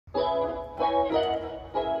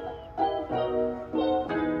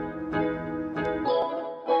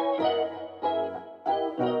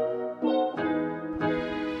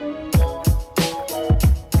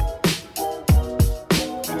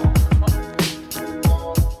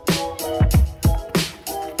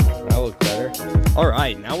All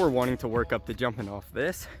right, now we're wanting to work up the jumping off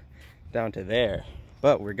this down to there,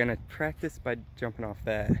 but we're gonna practice by jumping off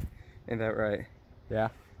that. Ain't that right? Yeah.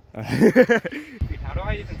 Dude, how do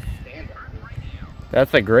I even stand up?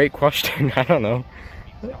 That's a great question. I don't know.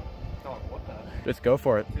 What the? Just go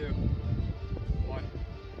for it. 2, 1.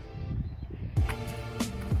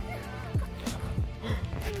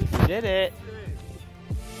 You did it.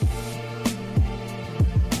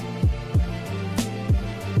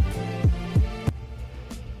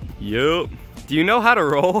 Yup. Do you know how to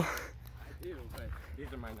roll? I do, but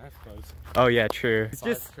these are my nice clothes. Oh yeah, true.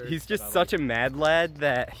 He's just such a mad lad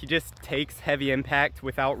that he just takes heavy impact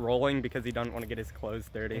without rolling because he doesn't want to get his clothes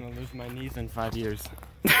dirty. I'm gonna lose my knees in 5 years.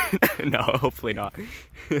 No, hopefully not.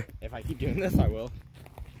 If I keep doing this, I will.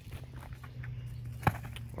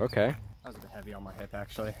 Okay. That was a bit heavy on my hip,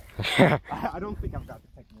 actually. I don't think I've got the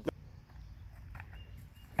technique.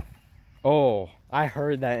 Oh, I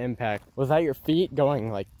heard that impact. Was that your feet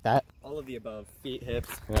going like that? All of the above. Feet,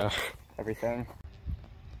 hips, yeah, everything.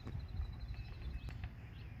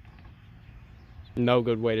 No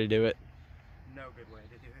good way to do it. No good way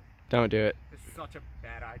to do it. Don't do it. This is such a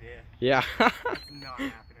bad idea. Yeah. It's not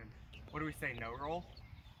happening. What do we say, no roll?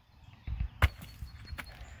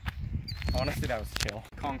 Honestly, that was chill.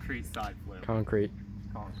 Concrete side flip. Concrete.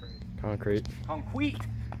 Concrete. Concrete. Concrete.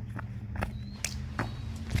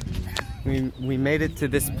 We made it to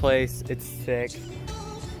this place. It's sick.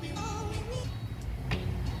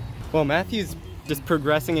 Well, Matthew's just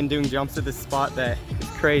progressing and doing jumps at this spot that is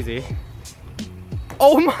crazy.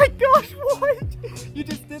 Oh my gosh, what? You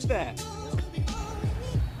just did that.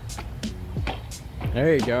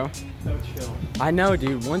 There you go. So chill. I know,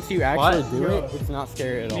 dude. Once you actually do it, it's not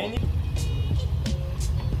scary at all.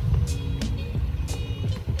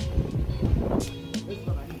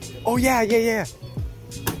 Oh yeah, yeah, yeah.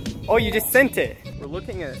 Oh, you just sent it. We're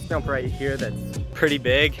looking at a jump right here that's pretty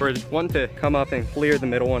big. We're wanting to come up and clear the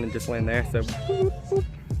middle one and just land there. So, boop, boop,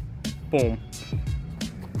 boom.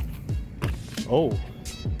 Oh,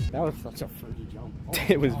 that was such a fruity jump. Oh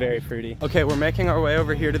it was very fruity. Okay, we're making our way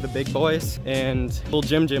over here to the big boys, and little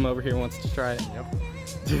Jim over here wants to try it.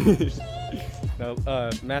 Yep. No,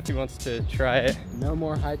 Matthew wants to try it. No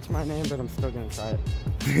more height to my name, but I'm still gonna try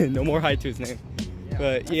it. No more height to his name. Yeah,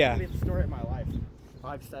 but yeah. That's the story of my life.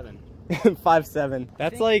 5'7". 5'7".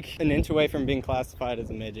 That's like an inch away from being classified as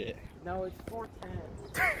a midget. No, it's 4'10".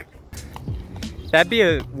 That'd be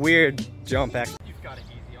a weird jump, actually. You've got it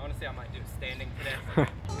easy. Honestly, I might do it standing today.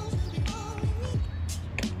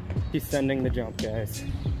 He's sending the jump, guys.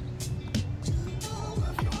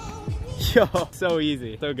 Yo, so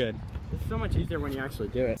easy. So good. It's so much easier when you actually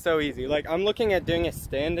do it. So easy. Like, I'm looking at doing it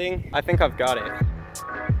standing. I think I've got it.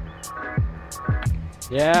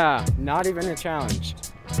 Yeah, not even a challenge.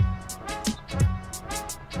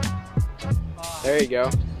 There you go.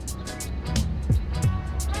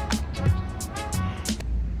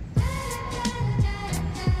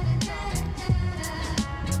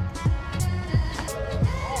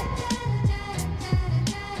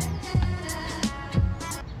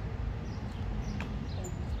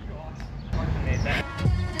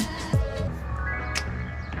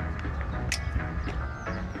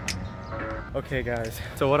 Okay guys,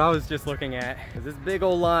 so what I was just looking at is this big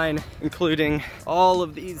old line, including all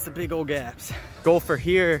of these big old gaps. Goal for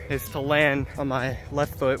here is to land on my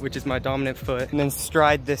left foot, which is my dominant foot, and then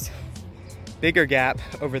stride this bigger gap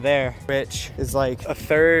over there, which is like a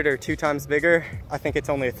third or 2 times bigger. I think it's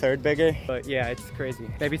only a third bigger, but yeah, it's crazy.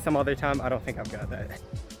 Maybe some other time. I don't think I've got that.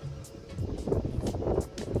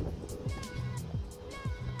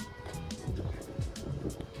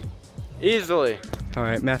 Easily. All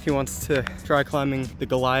right, Matthew wants to try climbing the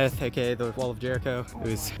Goliath, aka the Wall of Jericho. It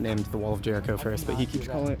was named the Wall of Jericho first, but he keeps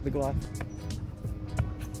calling it the Goliath.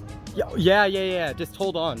 Yeah, just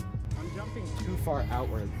hold on. I'm jumping too far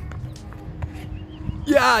outward.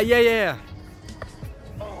 Yeah.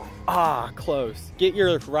 Ah, close. Get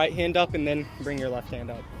your right hand up and then bring your left hand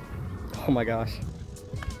up. Oh my gosh.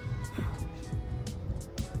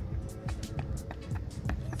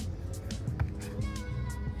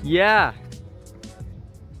 Yeah.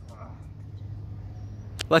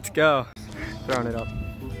 Let's go. Throwing it up.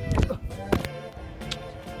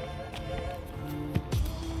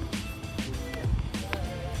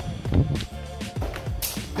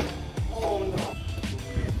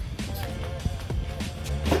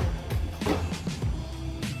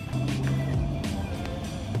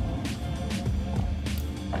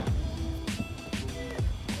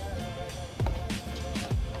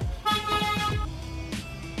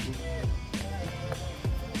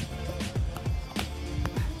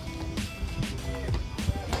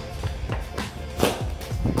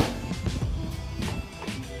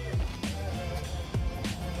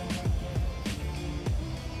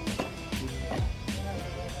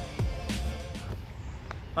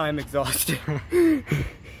 I'm exhausted.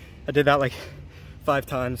 I did that like 5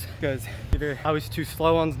 times because either I was too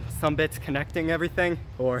slow on some bits connecting everything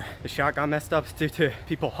or the shot got messed up due to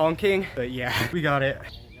people honking. But yeah, we got it.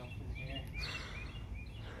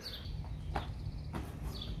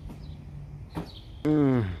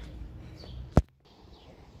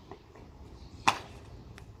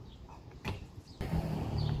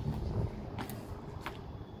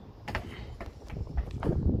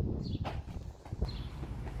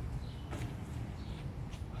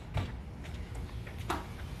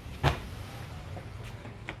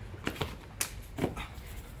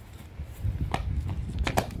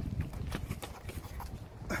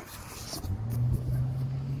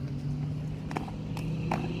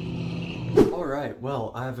 Alright,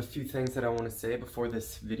 well, I have a few things that I want to say before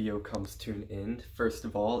this video comes to an end. First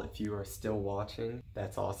of all, if you are still watching,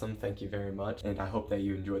 that's awesome. Thank you very much, and I hope that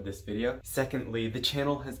you enjoyed this video. Secondly, the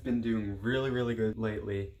channel has been doing really good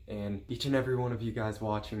lately, and each and every one of you guys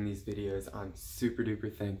watching these videos, I'm super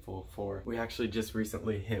duper thankful for. We actually just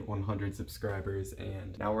recently hit 100 subscribers,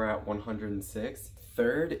 and now we're at 106.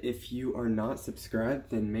 Third, if you are not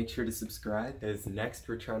subscribed, then make sure to subscribe, because next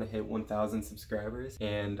we're trying to hit 1,000 subscribers,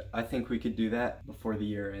 and I think we could do that before the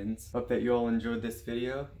year ends. Hope that you all enjoyed this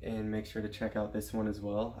video, and make sure to check out this one as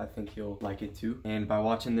well. I think you'll like it too. And by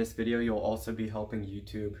watching this video, you'll also be helping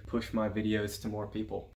YouTube push my videos to more people.